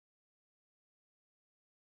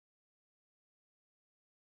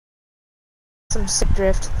Some sick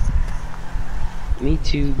drift. Me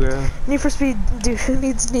too, bro. Need for Speed, dude. Who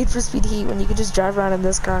needs Need for Speed Heat when you can just drive around in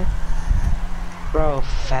this car? Bro,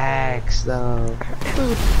 facts though.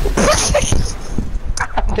 Dude.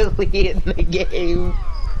 I'm deleting the game.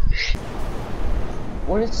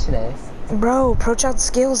 What is today? Bro, Pro Child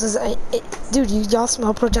Skills is dude. Y'all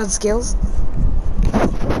smell Pro Child Skills?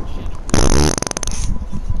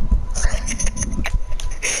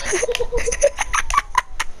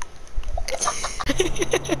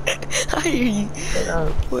 I hear you.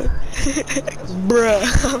 What? Bruh.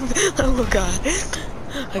 Oh god.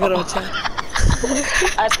 I gotta watch out.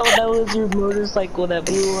 I thought that was your motorcycle that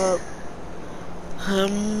blew up.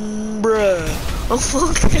 Bruh. Oh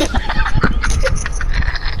fuck.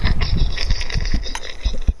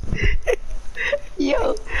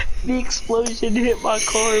 Yo, the explosion hit my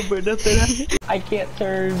car, but nothing happened. I can't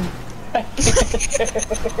turn.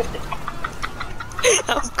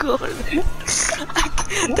 I'm going.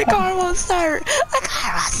 The car won't start. The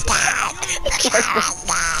car won't start. The car won't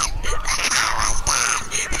start.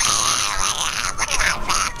 The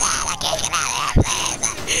car won't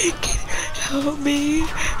start. Help me.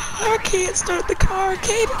 I can't start the car,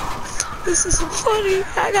 Kate. This is so funny.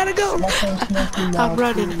 I gotta go. I'm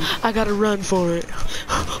running. I gotta run for it.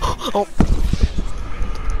 Oh.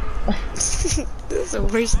 This is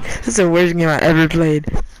the worst game I ever played.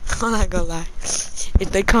 I'm not gonna lie.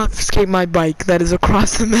 If they confiscate my bike that is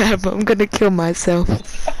across the map, I'm gonna kill myself.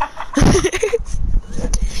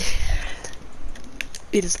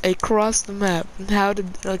 It is across the map. How did...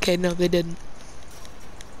 Okay, no, they didn't.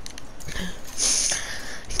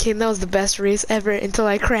 Okay, that was the best race ever until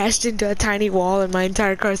I crashed into a tiny wall and my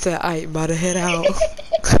entire car said, I ain't about to head out.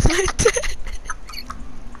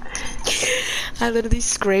 I literally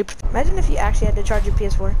scraped. Imagine if you actually had to charge your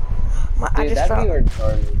PS4. Dude,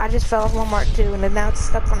 I just fell off Walmart too, and then now it's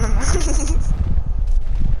stuck on the mountain.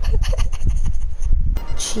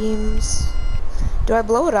 Cheems. Do I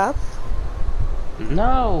blow it up?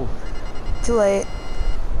 No. Too late.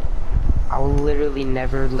 I will literally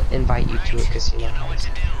never invite you to a casino.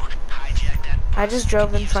 I just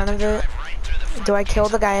drove in front of it. Do I kill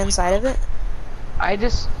the guy inside of it? I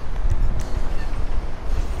just...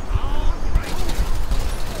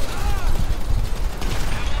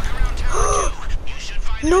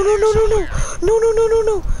 No, no, no, no, no, no, no, no, no, no,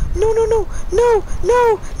 no, no, no, no,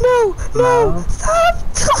 no, no, no, stop!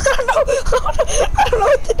 No, I don't know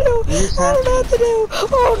what to do. I don't know what to do.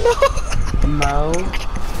 Oh no. Mo.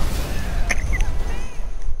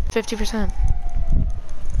 50%.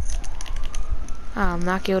 I'll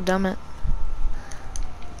knock you, dumb it.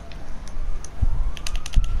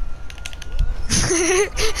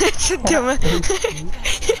 It's a dumb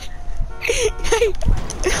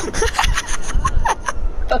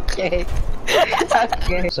Okay. Okay.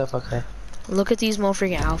 Stuff okay. Look at these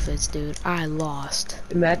motherfucking outfits, dude. I lost.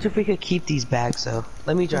 Imagine if we could keep these bags though.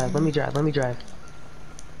 Let me drive, let me drive, let me drive.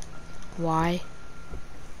 Why?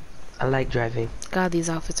 I like driving. God, these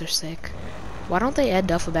outfits are sick. Why don't they add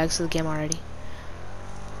duffel bags to the game already?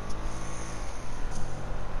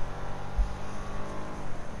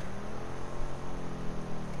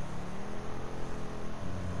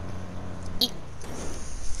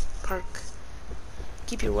 Park.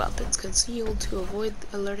 Keep your weapons concealed to avoid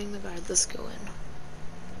alerting the guard. Let's go in.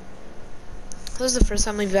 This is the first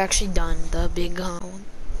time we've actually done the big one.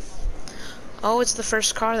 Oh, it's the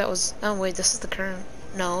first car that was... Oh, wait, this is the current...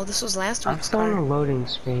 No, this was last week's car. I'm still on a loading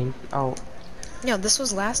screen. Oh. Yeah, this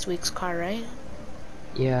was last week's car, right?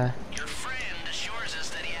 Yeah. Your friend assures us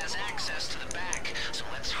that he has access to the back, so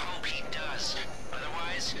let's hope he does.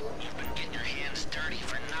 Otherwise, you've been getting your hands dirty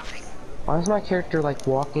for nothing. Why is my character like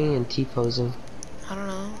walking and T-posing? I don't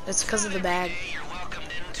know. It's because of the bag. You're welcomed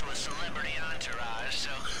into a celebrity entourage, so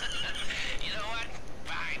you know what?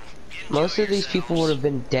 Fine. Enjoy Most of these people would yourselves.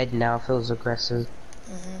 have been dead now if it was aggressive.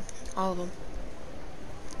 All of them.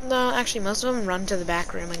 No, actually, most of them run to the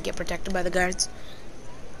back room and get protected by the guards.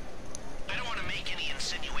 I don't want to make any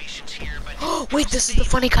insinuations here, but Oh, wait, this is the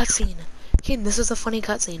funny cutscene. Kid, this is the funny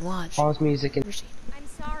cutscene. Watch. Pause music and... I'm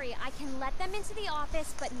sorry, I can let them into the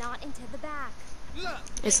office, but not into the back. Look,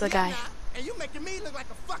 It's the guy. and you making me look like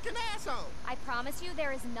a fucking asshole. I promise you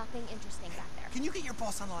there is nothing interesting back there. Can you get your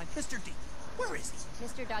boss online, Mr. D? Where is he?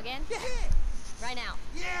 Mr. Duggan? Yeah, Right now.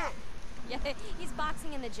 yeah. Yeah, he's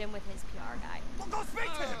boxing in the gym with his PR guy. Well, go speak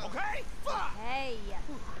to him, okay? Fuck. Hey,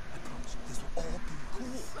 I promise you, this will all be cool.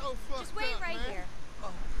 So fucked just wait up, right man. here.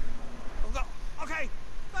 Oh, go. Okay.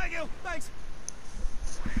 Thank you. Thanks.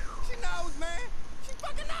 She knows, man. she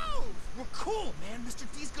fucking knows. We're cool, man. Mr.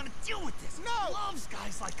 D's gonna deal with this. No. He loves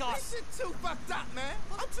guys like us. This shit too fucked up, man.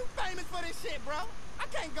 I'm too famous for this shit, bro. I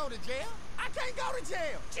can't go to jail. I can't go to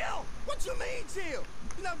jail. Chill. What you mean, chill?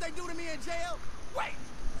 You know what they do to me in jail? Wait,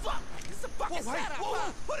 fuck. This is a fucking Whoa, setup, whoa,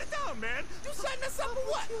 huh? put it down, man. You setting us up for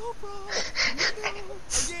what? Oh,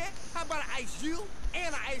 yeah? How about I ice you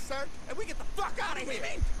and I ice her and we get the fuck out of here?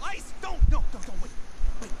 Ice, don't, no, wait.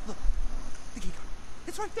 Wait, look. The key card.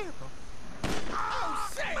 It's right there, bro. Oh,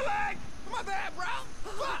 shit! My leg! My bad, bro.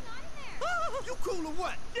 Fuck. You cool or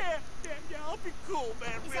what? Yeah, I'll be cool,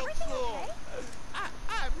 man. Is Real everything cool. okay? I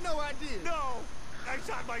have no idea. No, I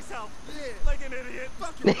shot myself. Yeah. Like an idiot.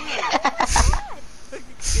 Fucking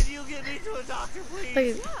Can you get me to a doctor, please?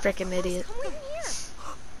 Like a freaking idiot. Come in here.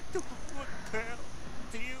 Don't look down.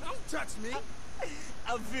 Do you? Don't touch me.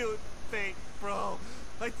 I'm feeling faint, bro.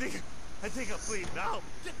 I think I'm bleeding out.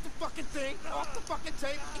 Get the fucking thing off the fucking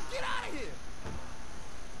tape and get out of here.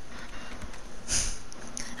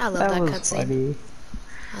 I love that cutscene.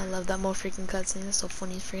 I love that more freaking cutscene. It's so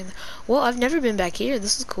funny. Freaking. Well, I've never been back here.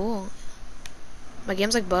 This is cool. My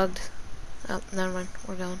game's like bugged. Oh, never mind.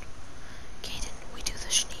 We're going. Caden, we do the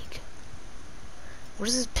sneak. What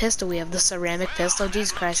is this pistol we have? The ceramic pistol?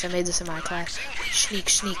 Jesus Christ, I made this in my class. Sneak.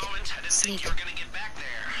 It's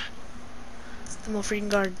the more freaking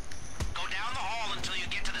guard. Go down the hall until you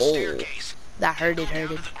get to the staircase. That hurted. Go down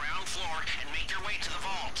to the ground floor and make your way to the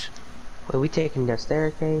vault. Wait, we taking the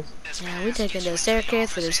staircase? Yeah, we taking the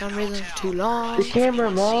staircase for some reason too long. The camera,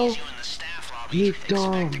 Mo. You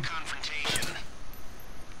dumb.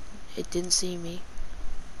 It didn't see me.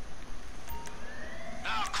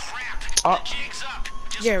 Oh crap! Oh. The jig's up.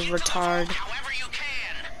 Just You're get to the retard. vault however you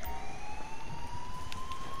can.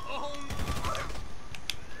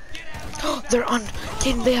 They're on.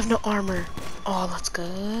 Caden, they have no armor. Oh, let's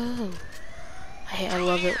go. I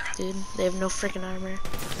love it, dude. They have no freaking armor.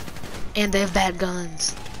 And they have bad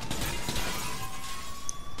guns.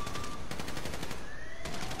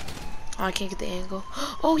 Oh, I can't get the angle.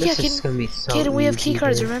 Oh, yeah, This is gonna be so Caden, we have easy, key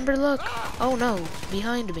cards, dude. remember? Look. Oh, no.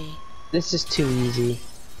 Behind me. This is too easy.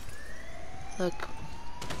 Look.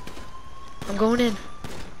 I'm going in.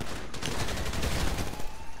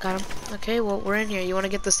 Got him. Okay, well, we're in here. You want to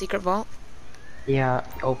get the secret vault? Yeah,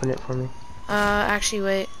 open it for me. Actually,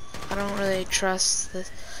 wait. I don't really trust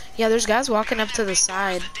this. Yeah, there's guys walking up to the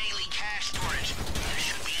side. The daily cash storage. There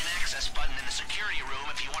should be an access button in the security room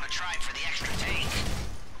if you want to try for the extra tank.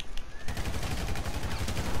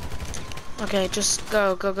 Okay, just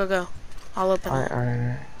go. I'll open it.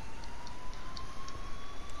 Alright.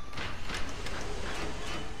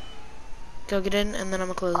 Go get in, and then I'm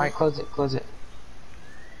gonna close Alright, it. close it.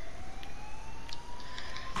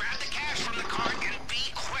 Grab the cash from the cart and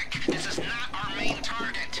be quick. This is not our main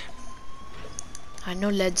target. I know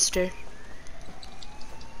Ledster.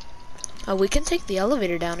 Oh, we can take the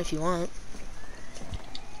elevator down if you want.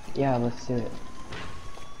 Yeah, let's do it.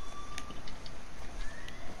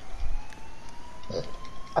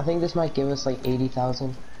 I think this might give us like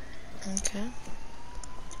 80,000. Okay.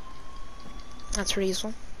 That's pretty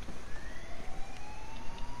useful.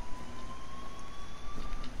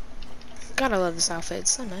 God, I love this outfit.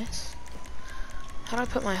 It's so nice. How do I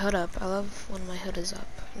put my hood up? I love when my hood is up.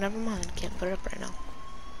 Never mind. Can't put it up right now.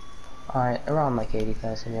 Alright, around like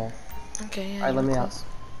 80,000, yeah. Okay, yeah. Alright, let you're me close. out.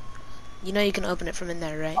 You know you can open it from in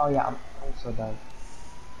there, right? Oh yeah, I'm so done.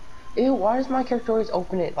 Ew, why does my character always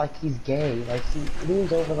open it like he's gay? Like he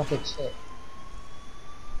leans over like a chick.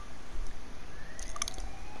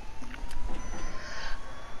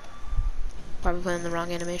 Probably playing the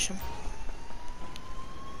wrong animation.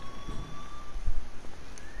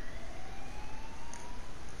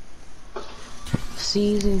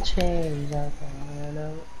 Season change. I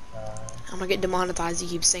know. I'm gonna get demonetized. You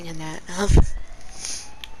keep singing that. I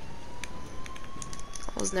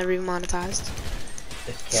was never even monetized.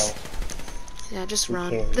 Just kill. Yeah, just Who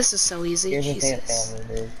run. cares? This is so easy. Here's a Jesus.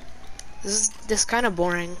 family, dude. This kind of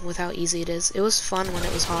boring with how easy it is. It was fun when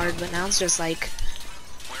it was hard, but now it's just like,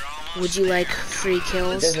 would you like free It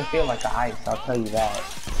kills? doesn't feel like a heist, I'll tell you that.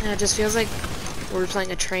 Yeah, it just feels like we're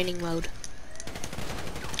playing a training mode.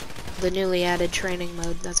 The newly added training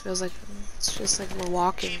mode. That feels like, it's just like we're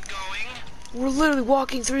walking. Keep going. We're literally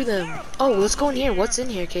walking through them. Oh, let's go in here. What's in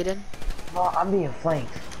here, Caden? No, I'm being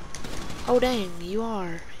flanked. Oh, dang, you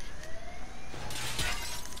are.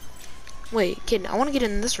 Wait, Caden, I want to get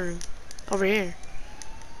in this room. Over here.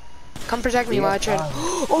 Come protect me while I try to...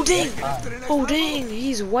 Oh, dang! Oh, dang,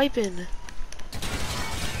 he's wiping.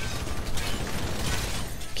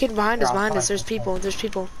 Kid behind us, there's people,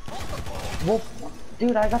 Well,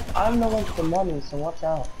 dude, I'm the one with the money, so watch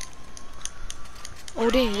out. Oh,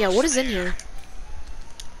 dang, yeah, what is in here?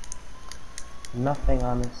 Nothing,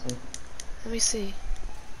 honestly. Let me see.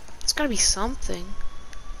 It's gotta be something.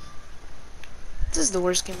 This is the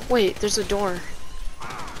worst game. Wait, there's a door.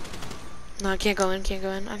 No, I can't go in, can't go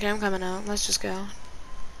in. Okay, I'm coming out. Let's just go.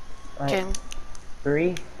 Okay.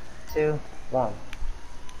 3, 2, 1.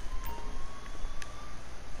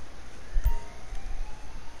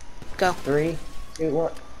 Go. 3, 2,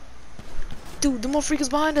 1. Dude, the more freak is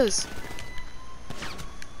behind us.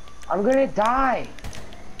 I'm gonna die.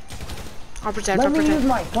 I'll protect, Let I'll me use protect.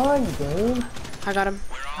 my gun, dude. I got him.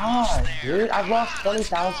 God, dude, I've lost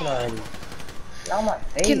 20,000 already. Get out my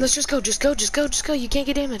face. Kid, let's just go, just go, just go, just go. You can't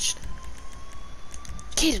get damaged.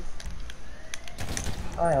 Kid.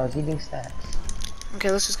 Alright, I was eating snacks. Okay,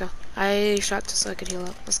 let's just go. I shot just so I could heal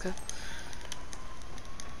up. Let's go.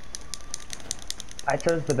 I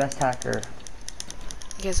chose the best hacker.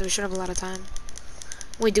 Okay, so we should have a lot of time.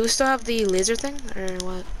 Wait, do we still have the laser thing, or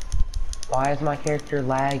what? Why is my character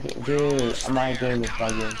lagging? Dude, my game is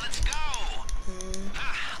bugging. Let's go.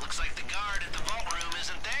 Looks like the guard at the vault room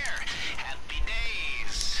isn't there. Happy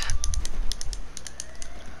days.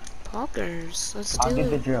 Poggers. Let's I'll do get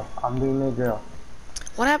the it. drill. I'm doing the drill.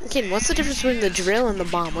 What happened, kid? What's the difference between the drill and the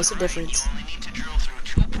bomb? What's the difference? You only need to drill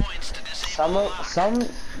through 2 points to disable. Some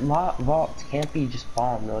vaults can't be just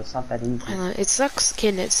bombed though. It's not that easy. It sucks,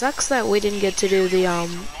 kid. It sucks that we didn't get to do the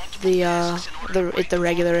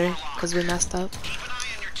regular way because we messed up. Keep an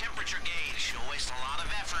eye on your temperature gauge. You'll waste a lot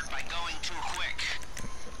of effort by going too quick.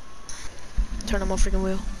 Turn on my freaking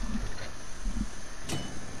wheel.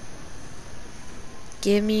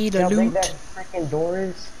 Give me the How big loot. that freaking door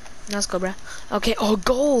is? Let's go, bruh. Okay. Oh,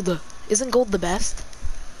 gold. Isn't gold the best?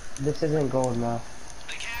 This isn't gold now.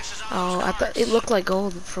 The cash is on Oh, those I thought cards. it looked like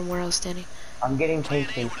gold from where I was standing. I'm getting Plan A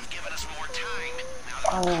taken. would have given us more time.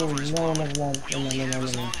 Oh Now no the cover is no no broken. no We no only no have no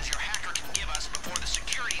as no. long as your hacker can give us before the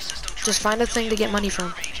security system tries Just find a to thing to kill get you money with a from.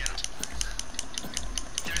 nerve agent.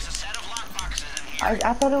 There's a set of lockboxes in here.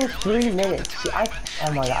 I thought it was 3 minutes. See,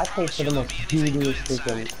 oh my god, I played for the most doo-doo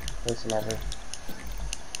freaking person ever.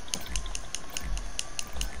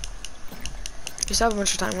 Just have a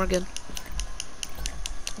bunch of time. We're good.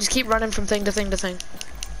 Just keep running from thing to thing to thing.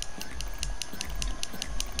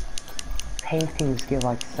 Paintings give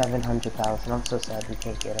like 700,000. I'm so sad we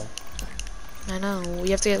can't get them. I know. We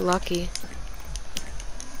have to get lucky.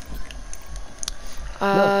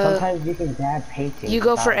 No, sometimes you can grab paintings. You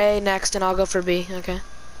go for without- A next, and I'll go for B. Okay.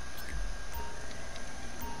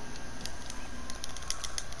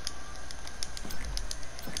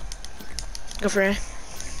 Go for A.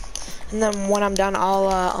 And then when I'm done,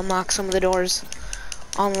 I'll unlock some of the doors.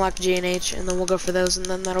 I'll unlock G and H, and then we'll go for those, and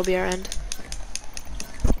then that'll be our end.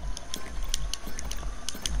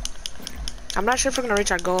 I'm not sure if we're gonna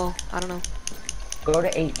reach our goal. I don't know. Go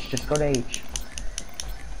to H. Just go to H.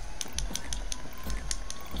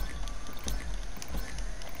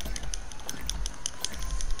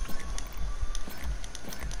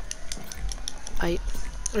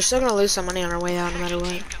 We're still gonna lose some money on our way out, no matter what.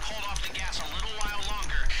 Can hold off the gas a little while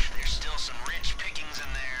longer. There's still some rich pickings in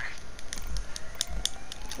there.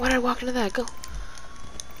 Why did I walk into that? Go.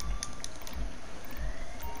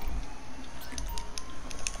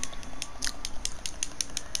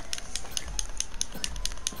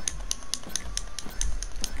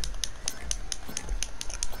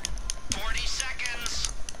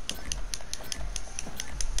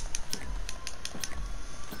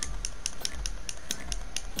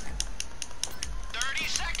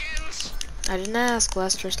 I didn't ask,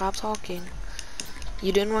 Lester. Stop talking.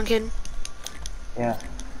 You doing one, kid? Yeah.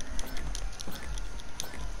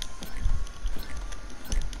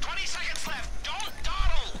 20 seconds left. Don't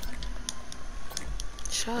dawdle.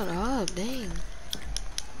 Shut up, dang.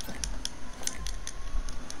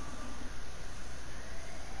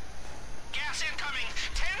 Gas incoming.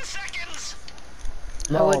 10 seconds.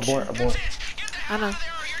 No, would you- abort, abort. That's it. Get the hell I know. out of there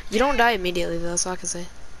or you're You don't die immediately, though, so I can say.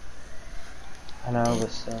 I know,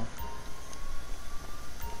 but still.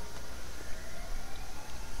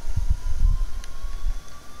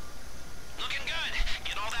 looking good.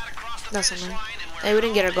 Get all that across the That's finish something. line and we're Hey, we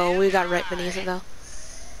didn't get our goal. on We the got right ride. beneath it, though.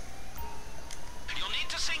 You'll need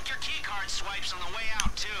to sync your keycard swipes on the way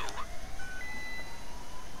out too.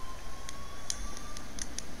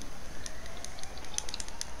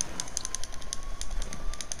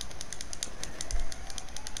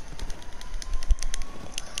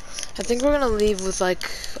 I think we're gonna leave with like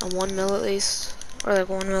a 1 mil at least, or like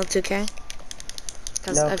 1 mil 2K.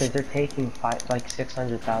 No, because they're taking like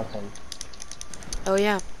 600,000. Oh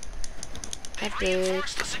yeah. They've Epic.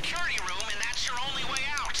 reinforced the security room and that's your only way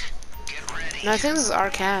out. Get ready. No, I think this is our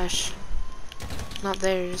cash, not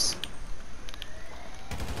theirs.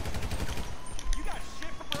 You got shit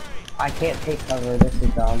for brains. I can't take cover. This is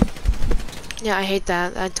dumb. Yeah, I hate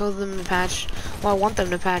that. I told them to patch. Well, I want them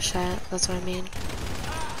to patch that. That's what I mean.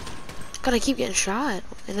 God, I keep getting shot,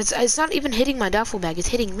 and it's not even hitting my duffel bag. It's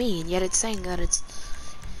hitting me, and yet it's saying that it's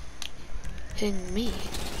hitting me.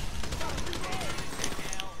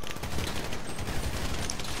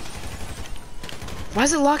 Why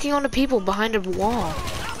is it locking onto people behind a wall?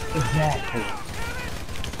 Exactly.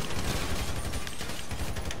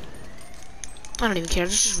 I don't even care.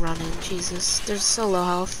 Just run in. Jesus, they're so low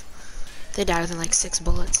health. They die within like 6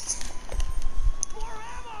 bullets.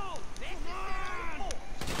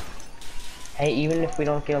 Hey, even if we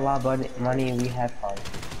don't get a lot of money, we have fun.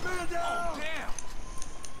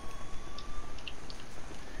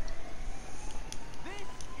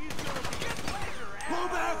 Pull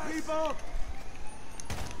back, people!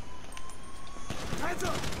 Hands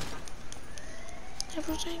up!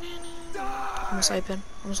 I'm swiping.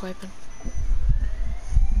 I'm swiping.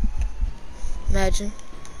 Imagine.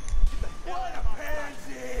 What a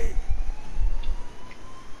pansy!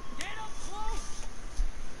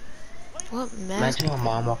 What? Imagine my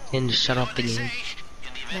mom walked in to shut off the game.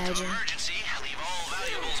 Imagine. Emergency, leave all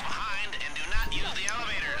valuables behind and do not use the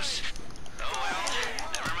elevators. Oh well,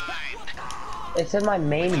 never mind. It said my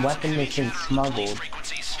main weapon has been smuggled.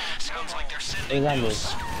 Sounds like they're What sending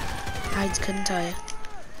does that mean? I couldn't tell you.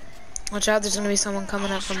 Watch out, there's gonna be someone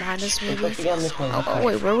coming up from behind us, maybe. Let's go this way. Oh,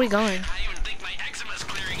 wait, where are we going? I even think my eczema's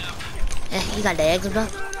clearing up. Eh, you got the eczema?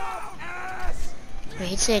 Wait,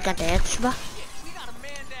 he said he got the eczema?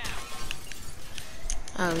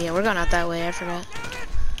 Oh, yeah, we're going out that way, I forgot.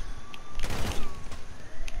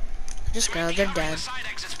 Just go, they're dead. Side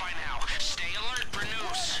exits by now. Stay alert for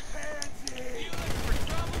news.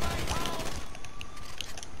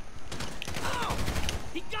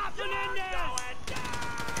 He got Fernandez!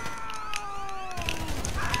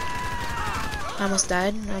 I almost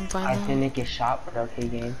died. I'm I fine now. didn't get shot, but okay,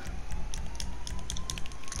 game.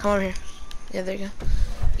 Come over here. Yeah, there you go.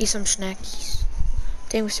 Eat some snackies.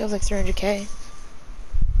 Dang, we still have like 300k.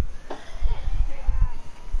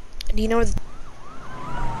 Do you know where the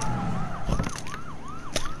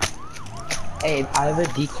Hey, I have a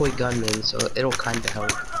decoy gunman, so it'll kind of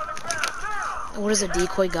help. what is a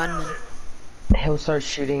decoy gunman? He'll start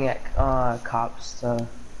shooting at cops.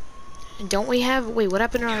 Don't we have? Wait, what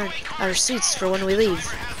happened to our suits for when we leave?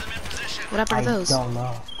 What happened to those? I don't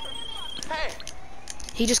know.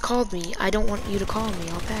 He just called me. I don't want you to call me.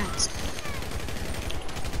 I'll pass.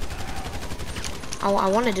 I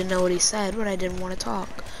wanted to know what he said, but I didn't want to talk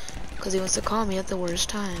because he wants to call me at the worst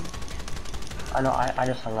time. I know. I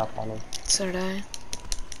just hung up on him. So did I.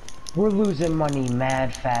 We're losing money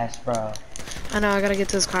mad fast, bro. I know. I gotta get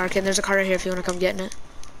to this car. Ken, there's a car right here if you want to come get in it.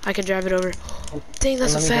 I can drive it over. Dang,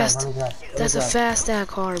 that's a fast. That's a fast that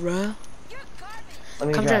car, bro.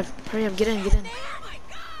 Come drive. Hurry up. Get in. Get in.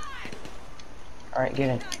 All right, get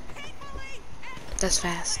in. That's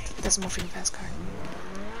fast. That's a more freaking fast car.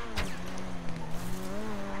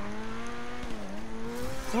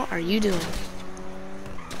 What are you doing?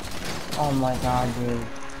 Oh my god, dude.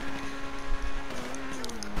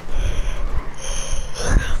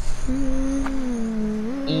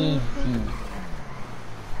 Easy.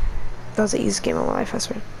 That was the easiest game of my life, I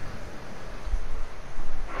swear.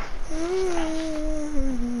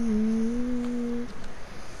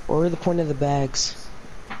 What were the point of the bags?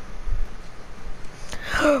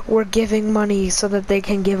 We're giving money so that they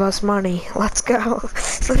can give us money. Let's go.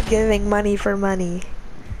 We're giving money for money.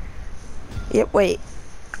 Yep, wait.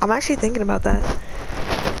 I'm actually thinking about that.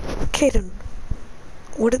 Kaden,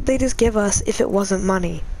 what did they just give us if it wasn't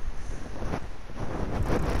money?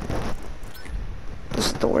 This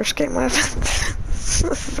is the worst game I've This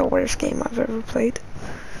is the worst game I've ever played.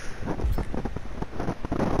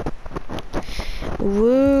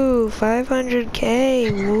 Woo,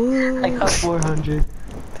 500k, woo. I got 400.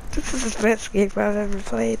 This is the best game I've ever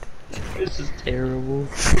played. This is terrible.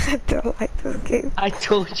 I don't like this game. I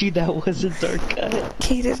told you that wasn't our cut.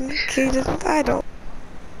 Kaden, I don't.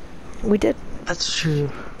 We did. That's true.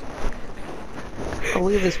 Oh,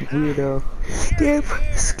 look at this weirdo.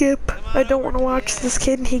 Skip. I don't want to watch this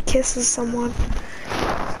kid and he kisses someone.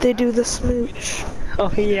 They do the smooch.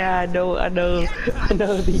 Oh yeah, I know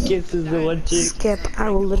he kisses the one chick. Skip, I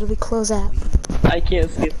will literally close app. I can't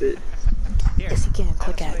skip it. Yes, you can.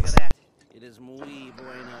 Click X. It is muy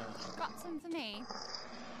bueno. Got some for me.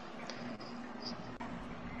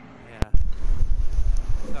 Yeah.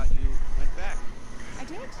 Thought you went back. I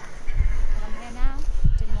did. But I'm here now.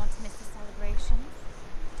 Didn't want to miss the celebration.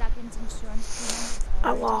 Duggan's insurance premium is I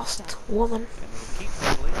already lost, set. woman. And it'll keep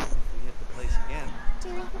doubling if we hit the place again. Do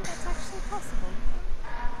you think that's actually possible?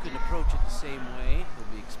 couldn't approach it the same way.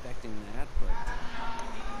 He'll be expecting that, but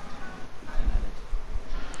we come at it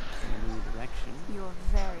in a new direction. You're a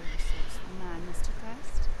very resourceful man, Mr.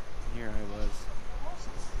 Crest. Here I was,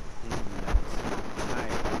 thinking that I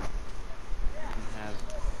didn't have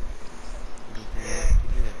anything left to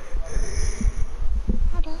give.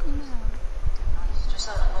 How don't you know?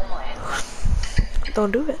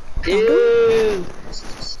 Don't do it. Don't do it.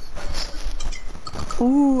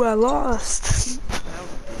 Ooh, I lost. How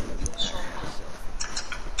dare you ask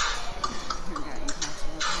You're getting quite a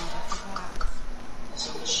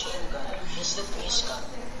lot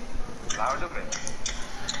harder for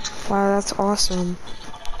that. Wow, that's awesome.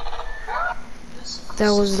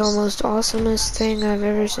 That was the most awesomest thing I've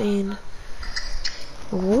ever seen.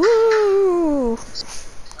 Woo!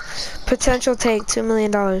 Potential take $2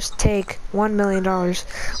 million. Take $1 million.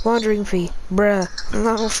 Laundering fee. Bruh.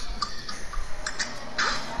 No.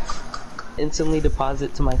 Instantly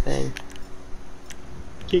deposit to my thing.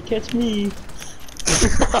 Can't catch me.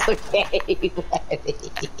 Okay, buddy.